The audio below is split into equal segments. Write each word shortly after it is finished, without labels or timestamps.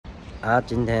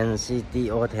今天是第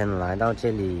二天来到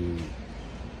这里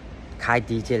开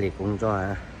地这里工作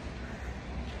啊。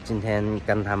今天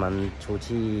跟他们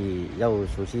又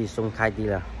出去送快递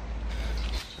了。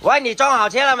喂，你装好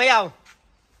车了没有？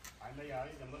还没有，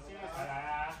你怎么现在才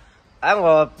来啊？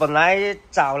我本来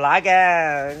早来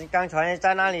的，刚才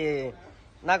在那里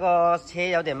那个车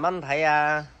有点问题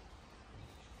啊。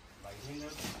每天都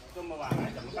这么晚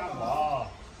来，怎么干活？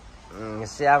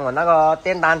是啊，我那个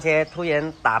电单车突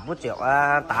然打不着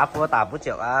啊，打火打不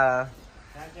着啊。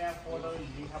现在货都已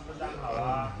经差不多装好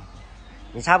了。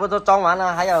你差不多装完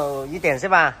了，还有一点是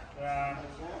吧？对啊。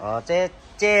哦，这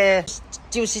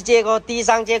就是这个地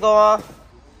上这个哦。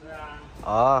是啊。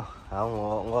哦，好，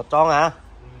我装啊。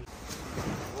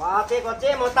哇，这个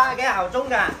这么大个，好重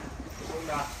的。重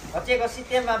的。这个是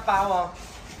电饭煲哦。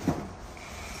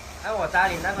我家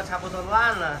里那个差不多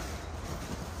烂了。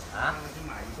啊？去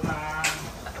买一个啦。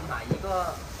买一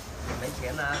个没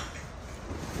钱啊。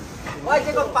喂，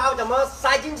这个包怎么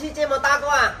塞进去这么大个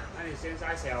啊？那你先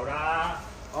塞小的。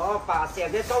哦，把小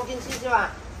的装进去是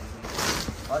吧？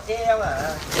哦，这样啊。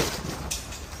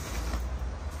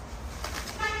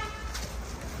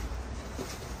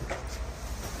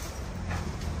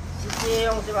是这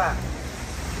样是吧？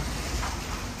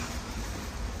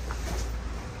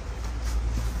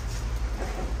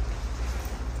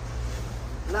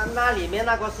那里面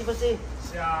那个是不是？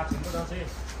是啊，全部都是。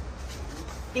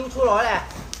丢出来了。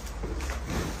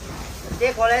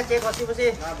这个呢？这个是不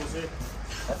是？那不是。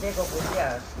这个不是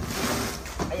啊。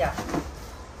哎呀。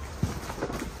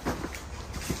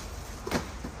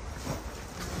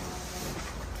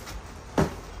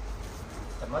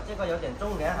怎么这个有点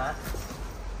重呢？哈？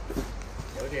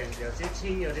有些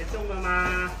轻，有些重的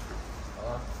嘛。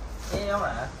哦，这样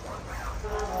啊。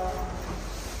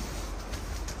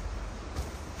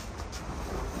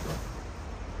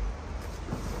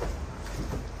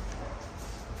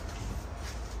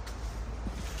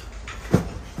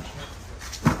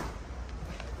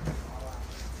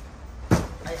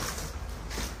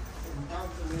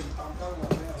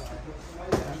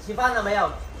你吃饭了没有？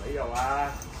没有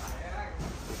啊。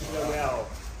有没有？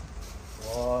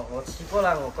我吃过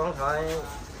了，我刚才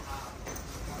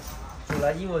煮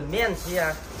了一碗面吃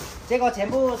啊。这个全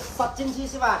部塞进去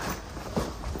是吧？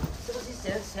是不是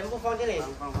全部放这里？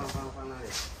放那里。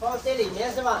放这里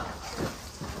面是吧？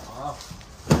哦。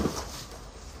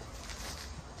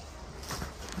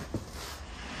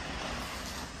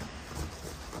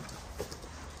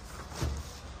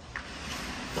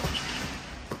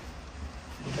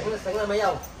行了没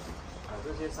有？把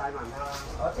这些塞满它。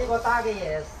哦，这个大的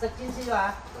也塞进去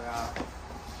了。对啊。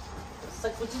塞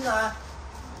不进啊。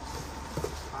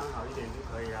放好一点就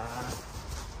可以了。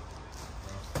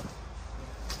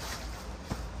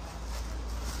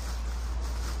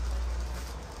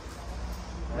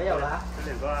没有了。这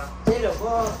两个啊。这两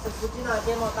个塞不进啊，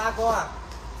这么大个啊。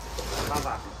没办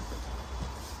法。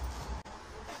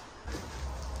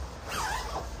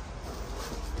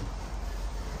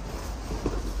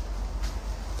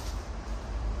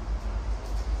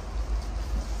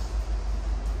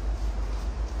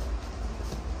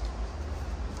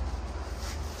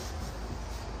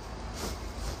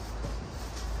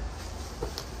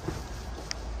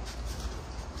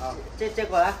好，这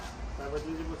个呢？塞不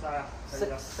进就不塞啊。塞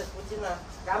不进啊，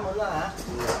关门了啊。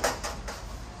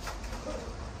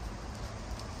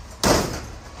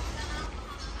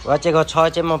哇，这个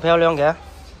菜这么漂亮嘅？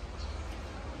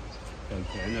省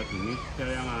钱的挺漂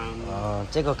亮啊。哦，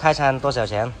这个开餐多少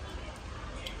钱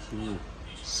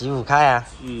？15 块啊。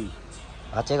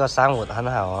这个珊瑚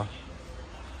很好哦。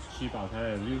吃饱才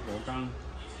有绿活干，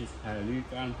才有绿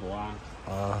干活啊。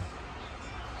哦，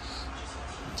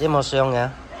这么香嘅？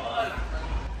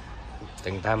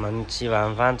等他们吃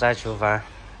完饭再出发。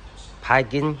排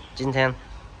定今天。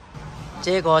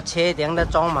这个车顶都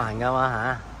装满噶嘛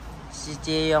哈？是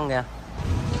这样的。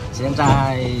现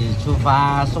在出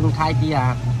发送快递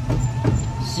啊，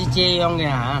是这样的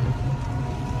哈，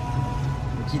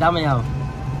知道没有？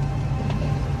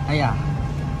哎呀，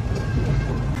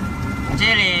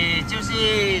这里就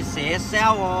是学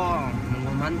校哦，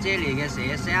我们这里的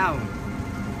学校，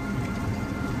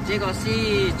这个是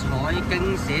财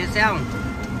经学校，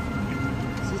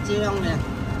是这样的。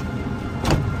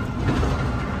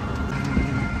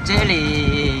这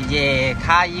里也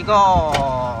开一个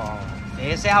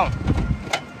学校。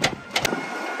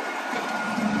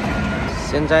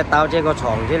现在到这个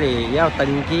厂这里要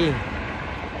登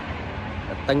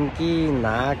记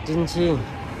拿进去。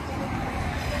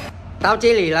到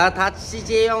这里了，他是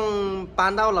这样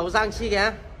搬到楼上去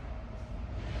的。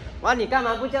哇，你干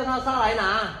嘛不叫他上来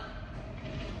拿？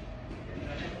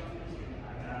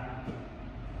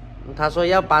他说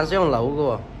要搬上楼的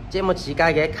哦，这么奇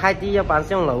怪嘅，快递要搬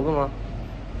上楼的吗？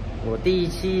我第一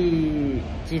次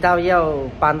知道要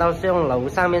搬到上楼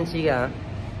上面去的。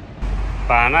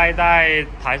把那一袋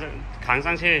抬上扛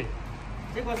上去。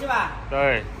这个是吧？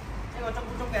对。这个重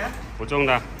不重的？不重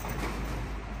的。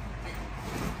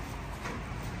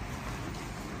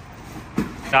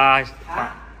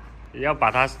要把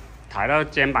它抬到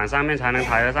肩膀上面才能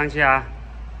抬得上去啊。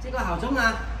这个好重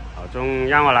啊！好重，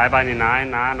让我来吧，你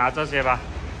拿这些吧。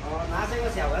哦，拿这个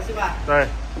小的是吧？对。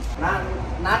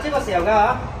拿这个小的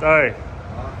啊、哦。对。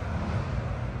哦。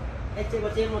哎，这个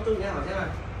芥末重点好像啊。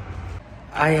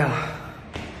哎呀，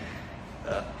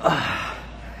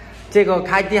这个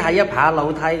快递还要爬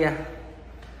楼梯嘅。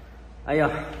哎呀，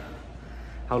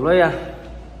好累啊！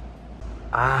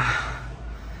啊，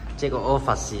这个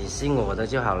offer 是我的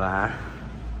就好了啊。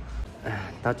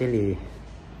到这里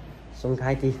送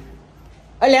快递。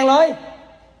哎，靓女，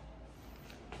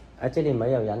这里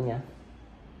没有人呀，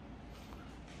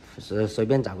随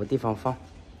便找个地方放。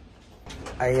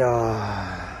哎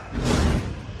呀，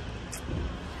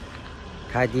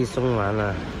快递送完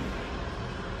了，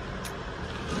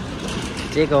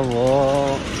这个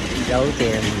我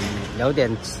有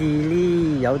点吃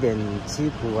力，有点吃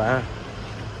苦啊，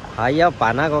还要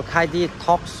把那个快递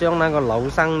拖上那个楼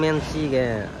上面去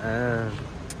嘅，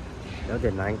有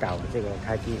点难搞啊，这个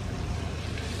快递。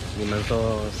你们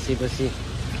说是不是？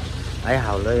哎，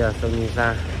好累啊，孙医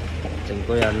生，整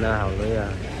个人呢好累啊，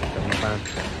怎么办？